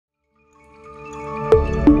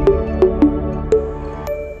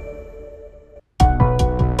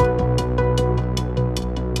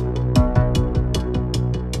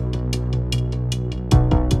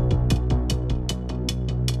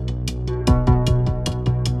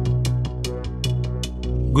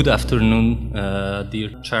Good afternoon,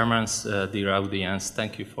 dear chairmen, dear audience.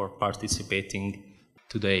 Thank you for participating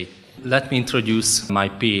today. Let me introduce my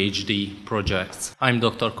PhD projects. I'm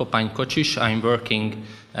Dr. Koppány Kocsis. I'm working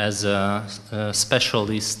as a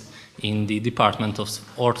specialist in the Department of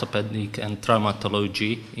Orthopedic and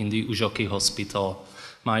Traumatology in the Uzsoki Hospital.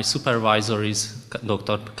 My supervisor is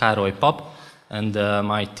Dr. Károly Pap, and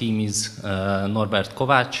my team is Norbert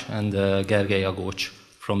Kovács and Gergely Agócs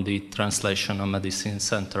from the Translational Medicine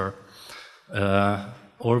Center.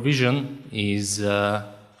 Our vision is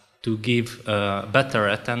to give better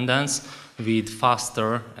attendance with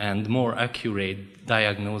faster and more accurate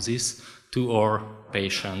diagnosis to our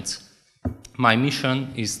patients. My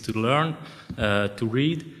mission is to learn, to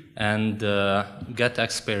read, and get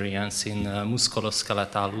experience in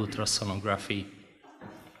musculoskeletal ultrasonography.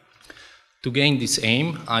 To gain this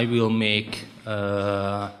aim, I will make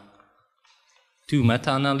 2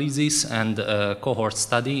 meta-analyses and a cohort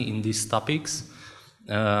study in these topics.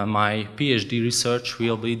 My PhD research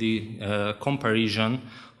will be the comparison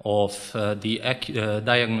of the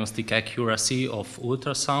diagnostic accuracy of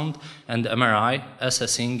ultrasound and MRI,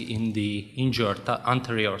 assessing in the injured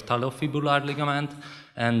anterior talofibular ligament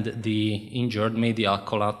and the injured medial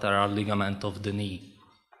collateral ligament of the knee.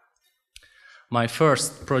 My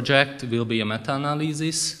first project will be a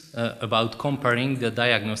meta-analysis about comparing the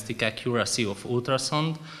diagnostic accuracy of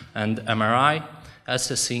ultrasound and MRI,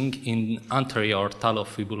 assessing in anterior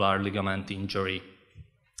talofibular ligament injury.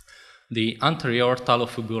 The anterior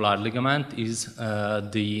talofibular ligament is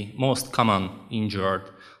the most common injured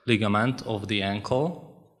ligament of the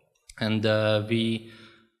ankle, and we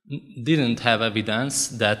didn't have evidence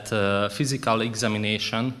that physical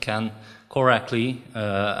examination can correctly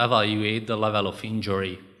evaluate the level of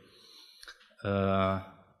injury.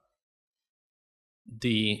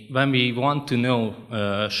 When we want to know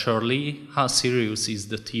surely how serious is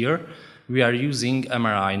the tear, we are using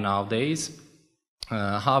MRI nowadays.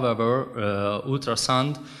 However,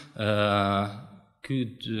 ultrasound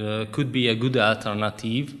could be a good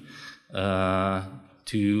alternative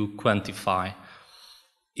to quantify.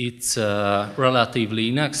 It's relatively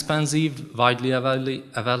inexpensive, widely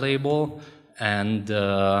available, and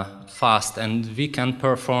fast, and we can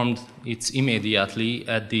perform it immediately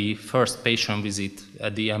at the first patient visit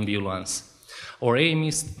at the ambulance. Our aim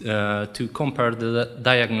is to compare the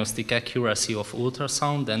diagnostic accuracy of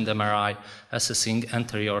ultrasound and MRI assessing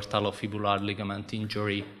anterior talofibular ligament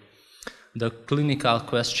injury. The clinical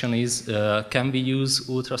question is, can we use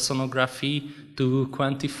ultrasonography to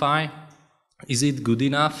quantify? Is it good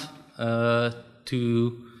enough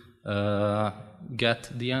to get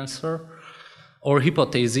the answer? Our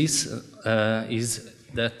hypothesis is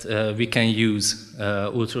that we can use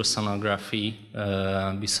ultrasonography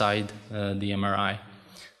beside the MRI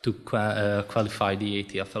to qualify the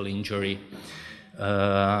ATFL injury.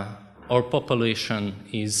 Our population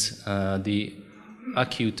is the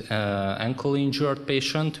acute ankle injured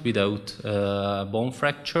patient without bone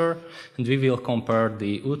fracture, and we will compare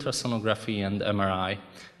the ultrasonography and MRI,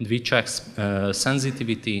 and we check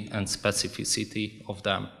sensitivity and specificity of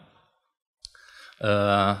them.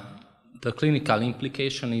 The clinical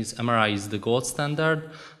implication is MRI is the gold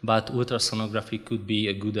standard, but ultrasonography could be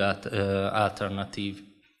a good alternative.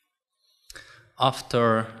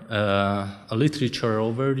 After a literature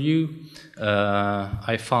overview,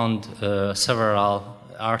 I found several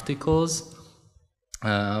articles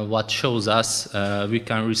what shows us we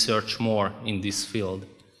can research more in this field.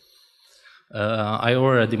 I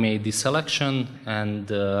already made the selection,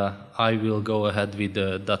 and I will go ahead with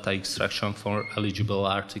the data extraction for eligible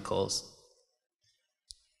articles.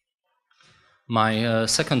 My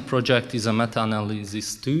second project is a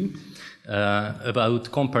meta-analysis too,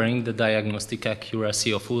 about comparing the diagnostic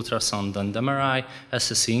accuracy of ultrasound and MRI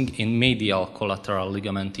assessing in medial collateral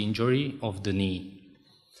ligament injury of the knee.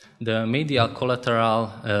 The medial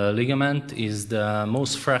collateral ligament is the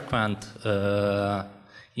most frequent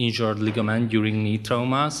injured ligament during knee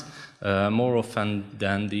traumas, more often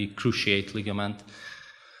than the cruciate ligament.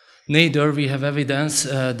 Neither we have evidence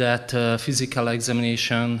that physical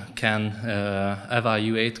examination can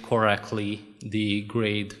evaluate correctly the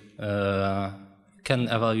grade, can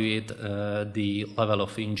evaluate the level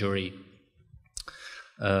of injury.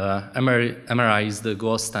 MRI is the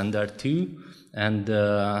gold standard too, and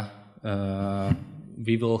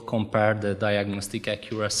we will compare the diagnostic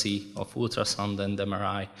accuracy of ultrasound and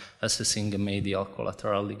MRI assessing a medial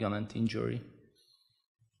collateral ligament injury.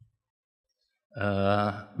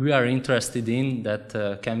 We are interested in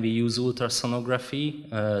that can we use ultrasonography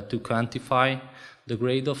to quantify the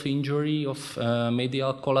grade of injury of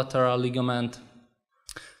medial collateral ligament.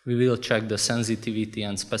 We will check the sensitivity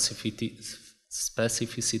and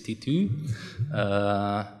specificity too.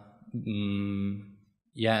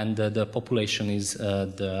 And the population is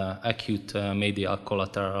the acute medial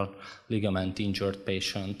collateral ligament injured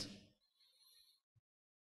patient.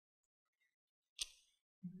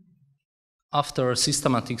 After a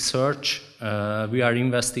systematic search, we are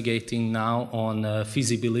investigating now on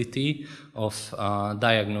feasibility of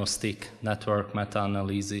diagnostic network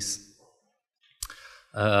meta-analysis.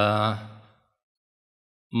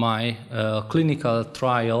 My clinical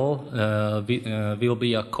trial will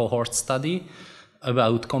be a cohort study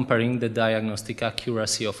about comparing the diagnostic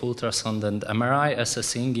accuracy of ultrasound and MRI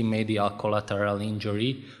assessing in medial collateral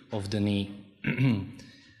injury of the knee.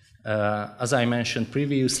 As I mentioned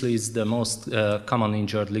previously, it's the most common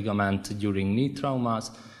injured ligament during knee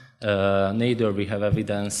traumas. Neither we have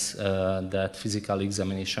evidence that physical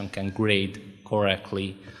examination can grade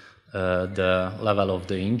correctly the level of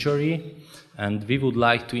the injury. And we would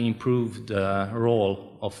like to improve the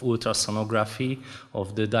role of ultrasonography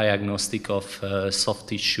of the diagnostic of soft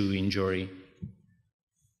tissue injury.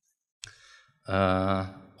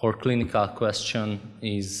 Our clinical question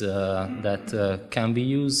is that can we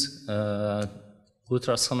use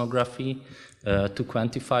ultrasonography to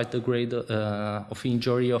quantify the grade of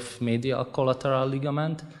injury of medial collateral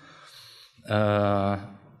ligament?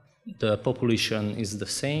 The population is the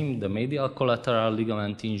same, the medial collateral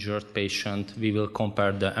ligament injured patient. We will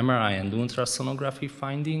compare the MRI and ultrasonography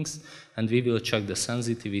findings, and we will check the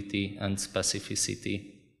sensitivity and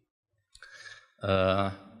specificity.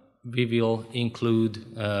 We will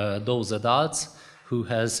include those adults who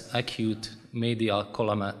has acute medial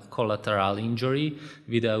collateral injury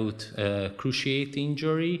without cruciate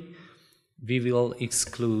injury. We will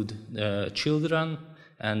exclude children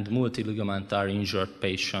and multiligamentar injured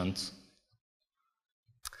patients.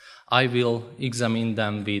 I will examine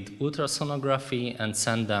them with ultrasonography and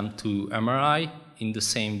send them to MRI in the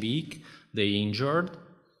same week they injured,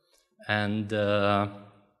 and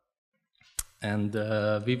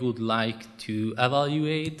we would like to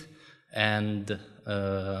evaluate and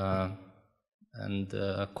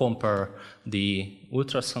compare the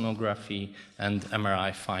ultrasonography and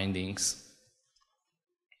MRI findings.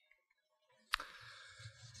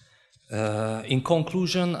 In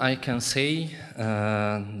conclusion, I can say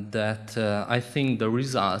that I think the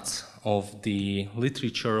results of the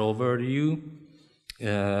literature overview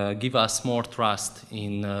give us more trust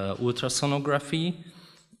in ultrasonography.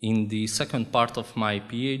 In the second part of my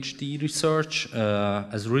PhD research,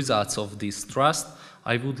 as results of this trust,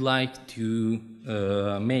 I would like to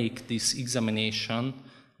make this examination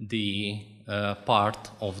the part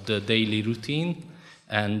of the daily routine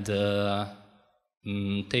and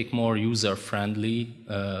take more user-friendly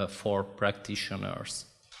for practitioners.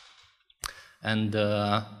 And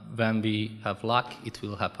when we have luck, it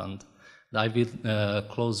will happen. I will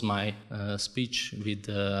close my speech with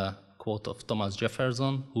a quote of Thomas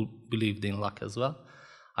Jefferson, who believed in luck as well.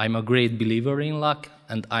 I'm a great believer in luck,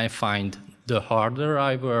 and I find the harder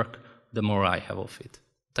I work, the more I have of it.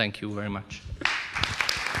 Thank you very much.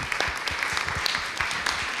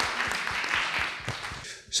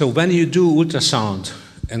 So when you do ultrasound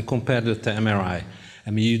and compare it to MRI, I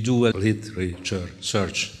mean, you do a literature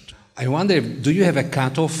search. I wonder, do you have a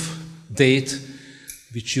cutoff date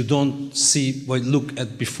which you don't see or look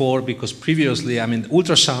at before? Because previously, I mean,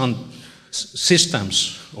 ultrasound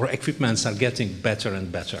systems or equipments are getting better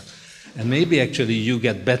and better. And maybe actually you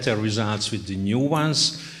get better results with the new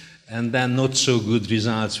ones and then not so good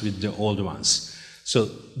results with the old ones. So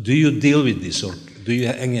do you deal with this, or do you,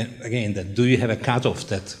 again, do you have a cutoff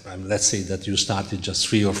that, let's say that you started just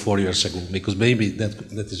 3 or 4 years ago, because maybe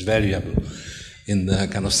that is variable in the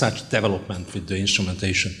kind of such development with the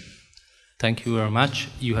instrumentation? Thank you very much.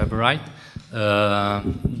 You have right.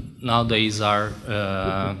 Nowadays are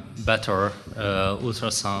better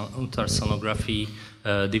ultrasonography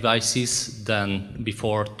devices than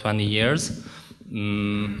before 20 years,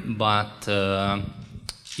 but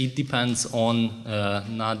it depends on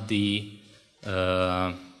not the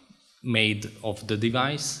made of the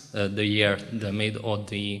device, the year, the made of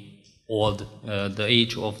the old, the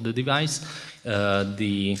age of the device,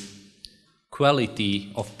 the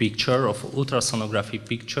quality of picture, of ultrasonography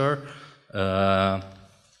picture,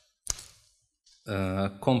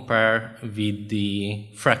 compare with the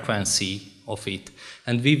frequency of it.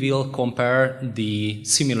 And we will compare the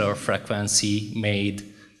similar frequency made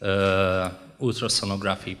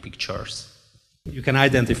ultrasonography pictures. You can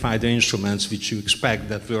identify the instruments which you expect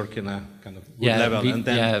that work in a kind of good level. And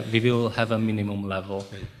then we will have a minimum level.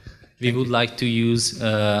 Okay. We would like to use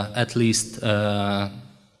at least 12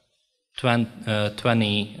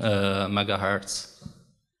 20 megahertz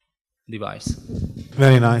device.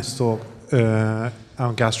 Very nice talk.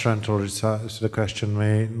 I'm gastroenterologist, so the question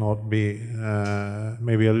may not be,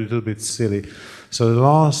 maybe a little bit silly. So the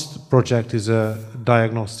last project is a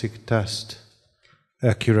diagnostic test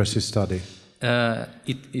accuracy study.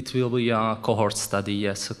 It will be a cohort study,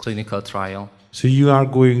 yes, a clinical trial. So you are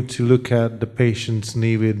going to look at the patient's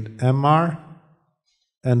knee with MR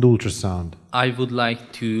and ultrasound. I would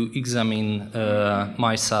like to examine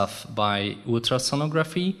myself by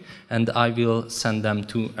ultrasonography, and I will send them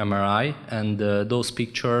to MRI, and those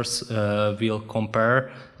pictures will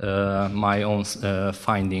compare my own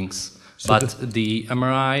findings. So but the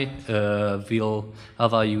MRI will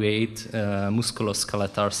evaluate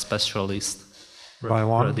musculoskeletal specialist. By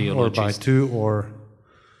one or by two, or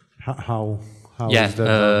how is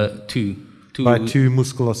that? Two. By two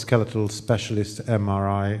musculoskeletal specialist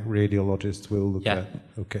MRI radiologists will look at.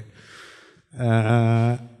 Okay.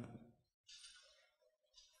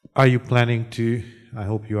 Are you planning to? I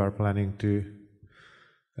hope you are planning to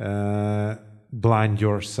blind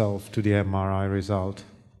yourself to the MRI result.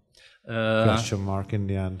 Question mark in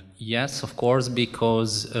the end. Yes, of course,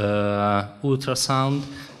 because ultrasound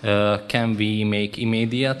can we make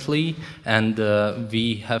immediately, and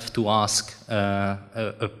we have to ask a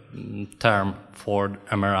term for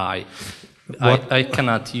MRI. I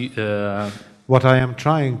cannot. What I am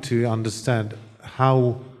trying to understand,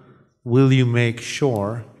 how will you make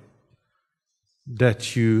sure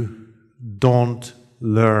that you don't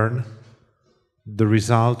learn the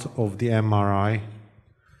result of the MRI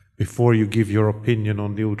before you give your opinion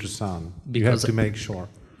on the ultrasound? You have to make sure.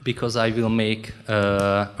 Because I will make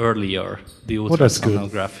earlier the That's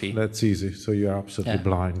ultrasonography. That's easy. So you are absolutely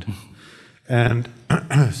blind. And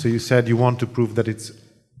so you said you want to prove that it's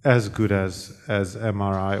as good as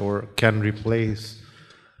MRI, or can replace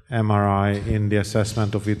MRI in the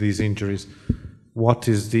assessment of these injuries. What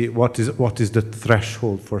is the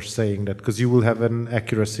threshold for saying that? Because you will have an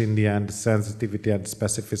accuracy in the end, sensitivity and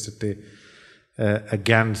specificity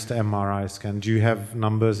against MRI scan. Do you have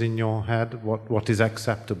numbers in your head? What is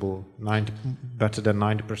acceptable? Better than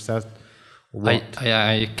 90%?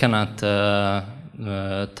 I cannot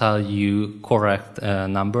tell you correct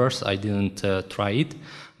numbers. I didn't try it,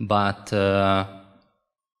 but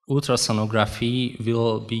ultrasonography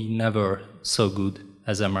will be never so good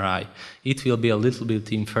as MRI. It will be a little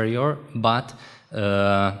bit inferior, but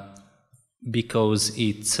because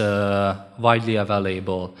it's widely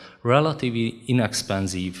available, relatively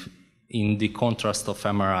inexpensive in the contrast of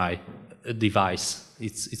MRI device.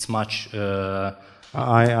 It's much.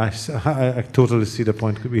 I totally see the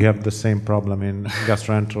point. We have the same problem in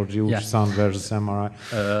gastroenterology, ultrasound versus MRI.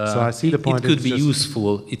 So I see the point. It could be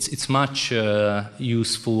useful. It's much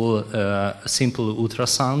useful simple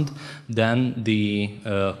ultrasound than the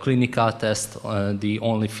clinical test, the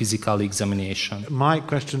only physical examination. My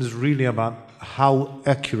question is really about how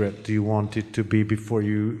accurate do you want it to be before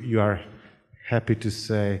you are happy to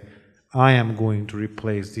say, I am going to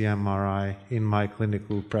replace the MRI in my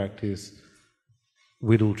clinical practice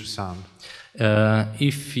with ultrasound?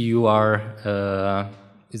 If you are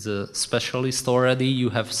is a specialist already, you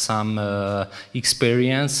have some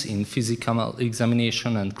experience in physical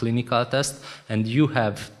examination and clinical test, and you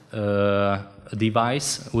have a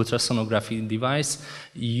device, ultrasonography device,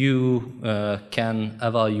 you can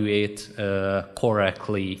evaluate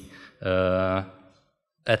correctly,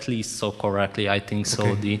 at least so correctly, I think so,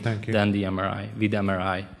 okay, than the MRI, with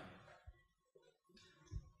MRI.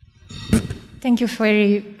 Thank you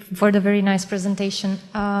for the very nice presentation.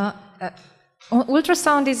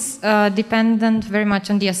 Ultrasound is dependent very much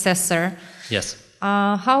on the assessor. Yes.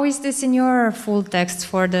 How is this in your full text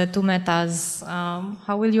for the two metas?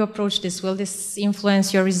 How will you approach this? Will this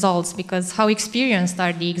influence your results? Because how experienced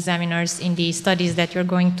are the examiners in the studies that you're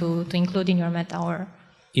going to include in your meta? Or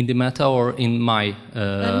in the meta or in my...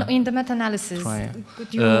 in the meta-analysis.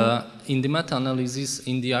 In the meta-analysis,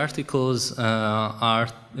 in the articles are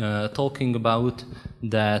talking about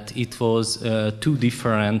that it was two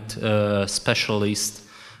different specialists,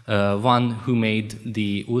 one who made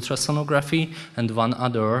the ultrasonography and one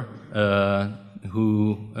other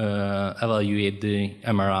who evaluated the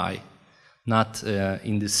MRI, not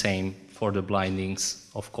in the same for the blindings,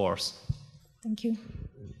 of course. Thank you.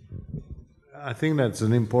 I think that's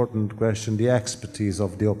an important question. The expertise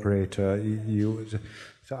of the operator.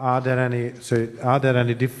 Are there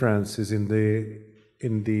any differences in the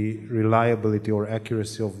reliability or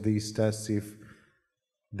accuracy of these tests if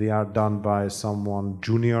they are done by someone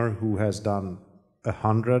junior who has done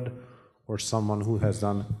 100 or someone who has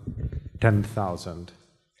done 10,000?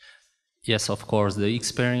 Yes, of course. The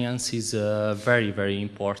experience is very, very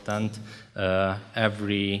important.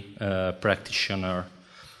 Every practitioner.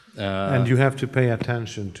 And you have to pay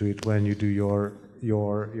attention to it when you do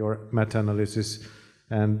your meta-analysis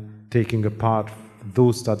and taking apart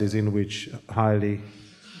those studies in which highly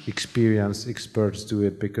experienced experts do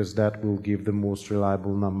it, because that will give the most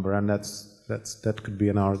reliable number, and that could be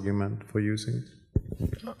an argument for using it.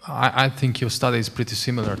 I think your study is pretty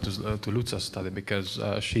similar to Luca's study, because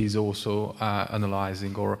she's also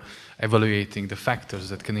analyzing or evaluating the factors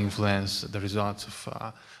that can influence the results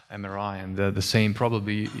of MRI, and the same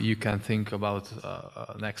probably you can think about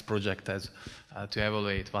next project as to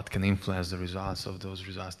evaluate what can influence the results of those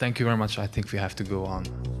results. Thank you very much. I think we have to go on.